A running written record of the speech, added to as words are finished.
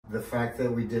the fact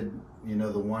that we did, you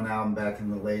know, the one album back in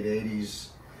the late 80s,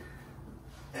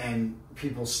 and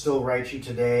people still write you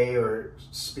today or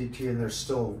speak to you and they're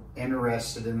still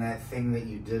interested in that thing that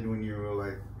you did when you were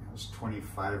like, I was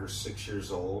 25 or 6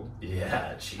 years old.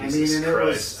 Yeah, Jesus I mean, and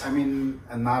Christ. it was,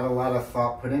 and not a lot of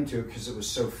thought put into it because it was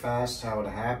so fast how it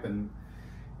happened.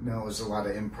 You know, it was a lot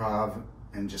of improv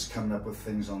and just coming up with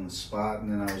things on the spot, and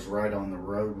then I was right on the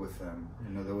road with them.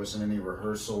 You know, there wasn't any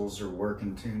rehearsals or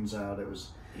working tunes out. It was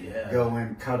go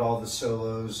in, cut all the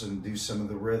solos, and do some of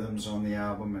the rhythms on the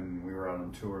album, and we were out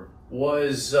on tour.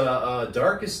 Was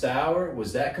Darkest Hour,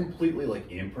 was that completely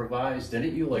like improvised?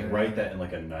 Didn't you like write that in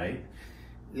like a night?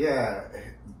 Yeah,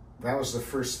 that was the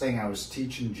first thing. I was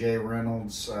teaching Jay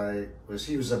Reynolds.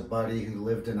 He was a buddy who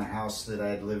lived in a house that I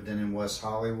had lived in West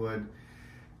Hollywood.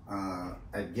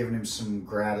 I'd given him some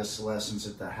gratis lessons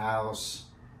at the house,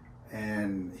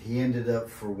 and he ended up,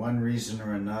 for one reason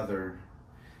or another,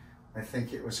 I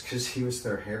think it was because he was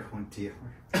their heroin dealer.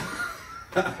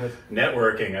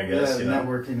 Networking, I guess. Yeah, you know?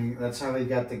 networking. That's how he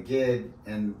got the gig,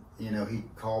 and you know, he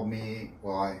called me.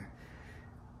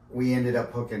 We ended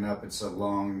up hooking up. It's a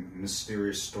long,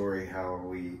 mysterious story how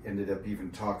we ended up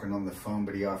even talking on the phone,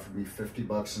 but he offered me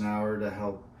 $50 an hour to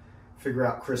help figure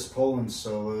out Chris Poland's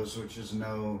solos, which is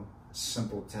no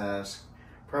simple task.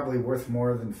 Probably worth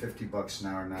more than $50 an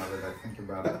hour now that I think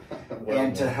about it.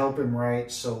 And to help him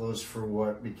write solos for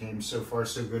what became So Far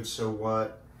So Good, So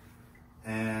What.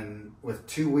 And with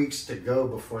 2 weeks to go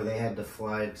before they had to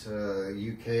fly to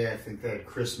UK, I think they had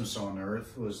Christmas on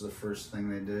Earth was the first thing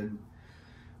they did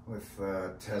with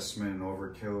Testament and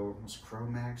Overkill. Was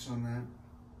Chromax on that?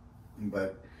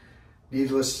 But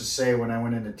needless to say, when I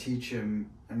went in to teach him,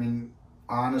 I mean,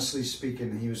 honestly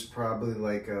speaking, he was probably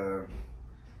like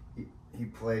he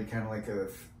played kind of like a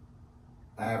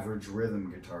average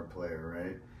rhythm guitar player,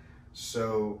 right?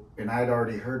 So, and I'd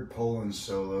already heard Poland's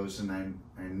solos, and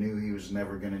I knew he was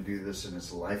never going to do this in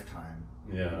his lifetime,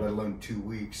 let alone 2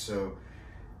 weeks. So,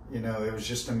 you know, it was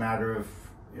just a matter of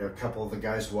a couple of the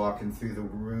guys walking through the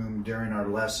room during our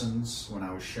lessons when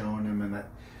I was showing him, and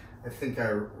I think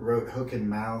I wrote Hook and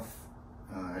Mouth.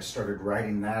 I started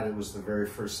writing that. It was the very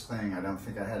first thing. I don't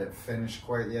think I had it finished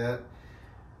quite yet.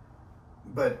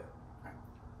 But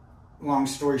long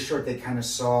story short, they kind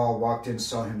of walked in,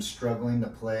 saw him struggling to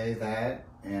play that,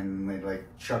 and they'd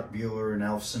like Chuck Bueller and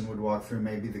Elfson would walk through,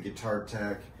 maybe the guitar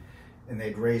tech, and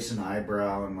they'd raise an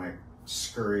eyebrow and like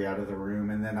scurry out of the room.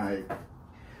 And then I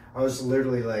was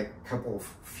literally like a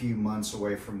few months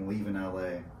away from leaving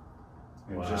LA.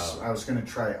 Wow. I was going to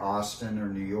try Austin or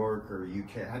New York or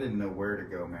UK. I didn't know where to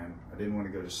go, man. I didn't want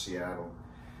to go to Seattle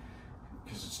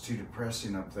because it's too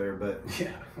depressing up there. But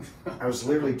yeah. I was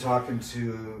literally talking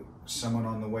to someone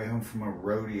on the way home from a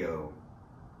rodeo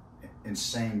and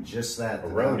saying just that.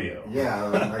 Rodeo? Yeah,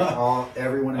 like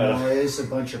everyone in LA is a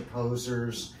bunch of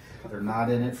posers. They're not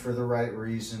in it for the right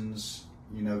reasons,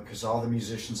 you know, because all the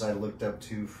musicians I looked up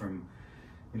to, from,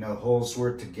 you know,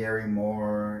 Holsworth to Gary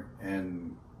Moore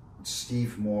and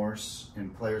Steve Morse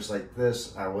and players like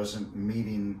this, I wasn't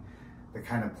meeting the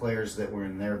kind of players that were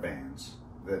in their bands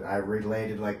that I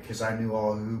related, like, because I knew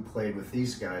all who played with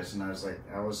these guys, and I was like,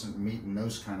 I wasn't meeting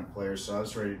those kind of players. So I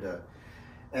was ready to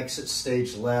exit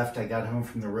stage left. I got home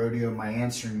from the rodeo, my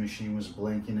answering machine was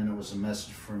blinking, and it was a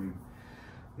message from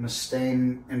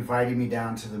Mustaine inviting me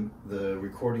down to the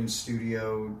recording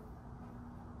studio,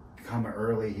 come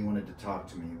early. He wanted to talk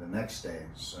to me the next day.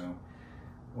 So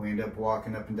we ended up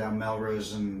walking up and down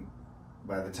Melrose, and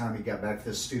by the time he got back to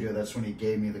the studio, that's when he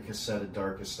gave me the cassette of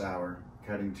Darkest Hour.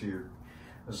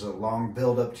 It was a long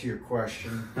build up to your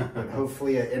question, but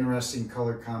hopefully an interesting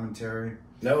color commentary.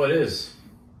 No, it is.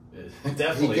 It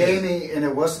definitely He gave me, and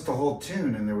it wasn't the whole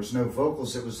tune, and there was no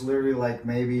vocals. It was literally like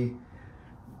maybe,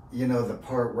 you know, the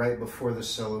part right before the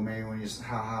solo, maybe when he's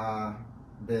ha ha,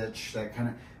 bitch, that kind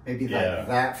of, maybe like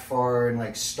that far, and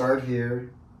like start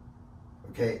here,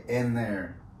 okay, end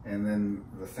there, and then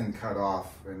the thing cut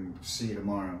off, and see you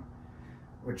tomorrow,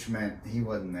 which meant he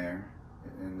wasn't there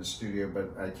in the studio,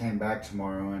 but I came back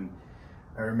tomorrow, and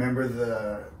I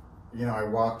remember I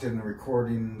walked in the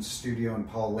recording studio, and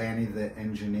Paul Lanny, the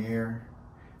engineer,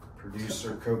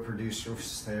 producer, co-producer,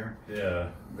 was there. Yeah.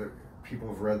 People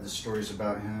have read the stories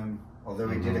about him, although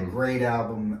he did a great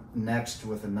album next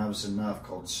with Enough's Enough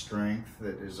called Strength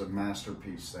that is a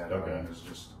masterpiece. That album is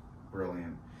just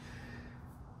brilliant.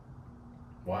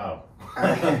 Wow.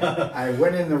 I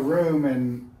went in the room,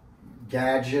 and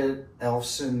Gadget,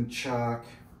 Elfson, Chuck,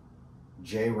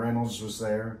 Jay Reynolds was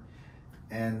there,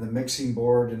 and the mixing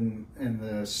board in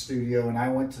the studio, and I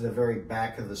went to the very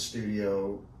back of the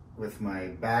studio with my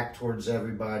back towards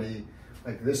everybody,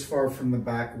 like this far from the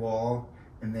back wall,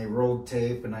 and they rolled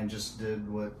tape, and I just did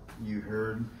what you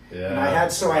heard. Yeah. And I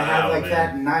had like man.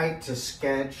 that night to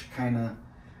sketch, kind of.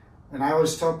 And I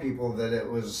always tell people that it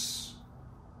was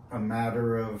a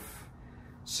matter of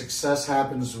success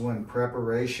happens when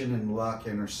preparation and luck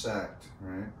intersect,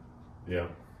 right? Yeah.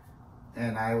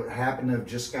 And I happened to have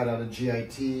just got out of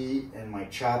GIT, and my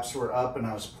chops were up, and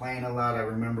I was playing a lot. I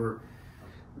remember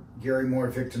Gary Moore,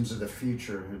 Victims of the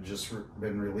Future, had just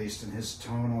been released, and his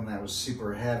tone on that was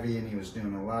super heavy, and he was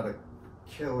doing a lot of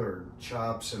killer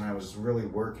chops, and I was really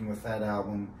working with that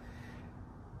album.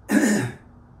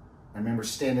 I remember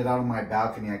standing out on my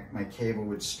balcony, my cable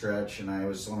would stretch, and I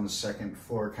was on the second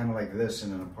floor, kind of like this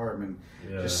in an apartment,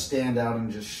 just stand out and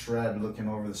just shred, looking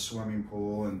over the swimming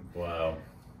pool. And wow.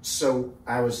 So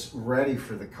I was ready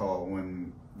for the call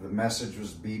when the message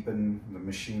was beeping, the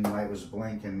machine light was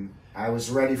blinking. I was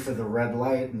ready for the red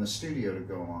light in the studio to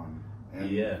go on. And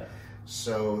yeah.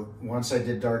 So once I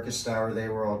did Darkest Hour, they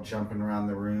were all jumping around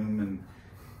the room, and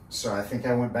so I think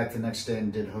I went back the next day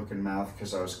and did Hook and Mouth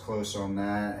because I was close on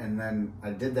that. And then I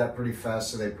did that pretty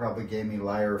fast, so they probably gave me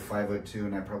Liar 502,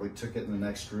 and I probably took it in the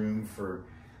next room for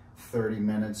 30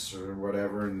 minutes or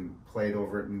whatever and played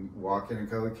over it and walk in and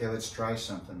go, okay, let's try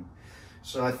something.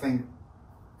 So I think,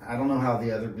 I don't know how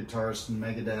the other guitarists in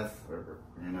Megadeth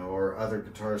or other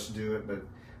guitarists do it, but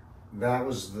that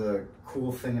was the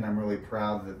cool thing, and I'm really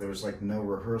proud that there was like no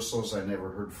rehearsals. I never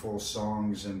heard full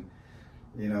songs, and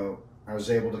I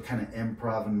was able to kind of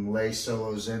improv and lay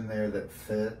solos in there that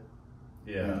fit.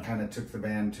 Yeah. And kind of took the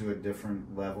band to a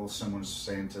different level. Someone's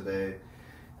saying today,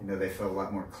 they felt a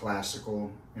lot more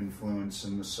classical influence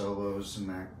in the solos, and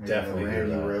that maybe Definitely the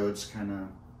Randy hear that. Rhoads kind of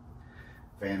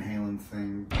Van Halen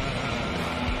thing.